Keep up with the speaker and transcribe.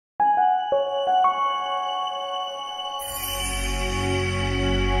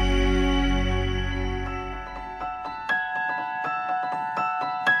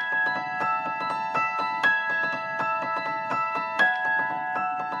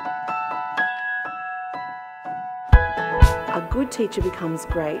good teacher becomes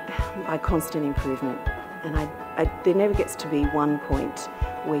great by constant improvement, and there never gets to be one point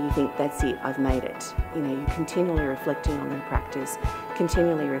where you think, that's it, I've made it. You know, you're continually reflecting on your practice,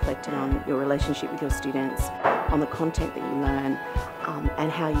 continually reflecting on your relationship with your students, on the content that you learn,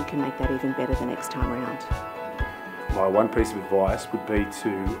 and how you can make that even better the next time around. My one piece of advice would be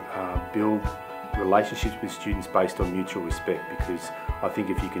to build relationships with students based on mutual respect, because I think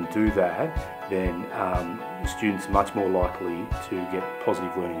if you can do that, then students are much more likely to get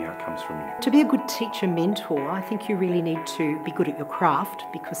positive learning outcomes from you. To be a good teacher mentor, I think you really need to be good at your craft,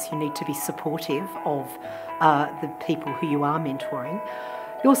 because you need to be supportive of the people who you are mentoring.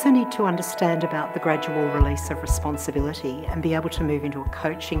 You also need to understand about the gradual release of responsibility and be able to move into a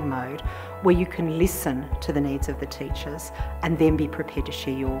coaching mode where you can listen to the needs of the teachers and then be prepared to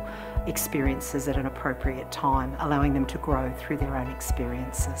share your experiences at an appropriate time, allowing them to grow through their own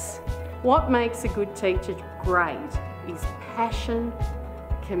experiences. What makes a good teacher great is passion,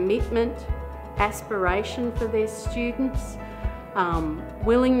 commitment, aspiration for their students,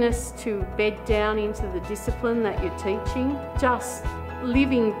 willingness to bed down into the discipline that you're teaching, just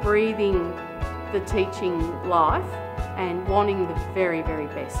living, breathing the teaching life and wanting the very, very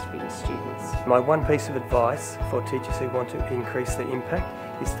best for your students. My one piece of advice for teachers who want to increase their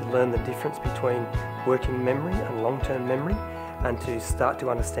impact is to learn the difference between working memory and long-term memory, and to start to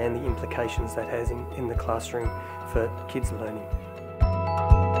understand the implications that has in the classroom for kids' learning.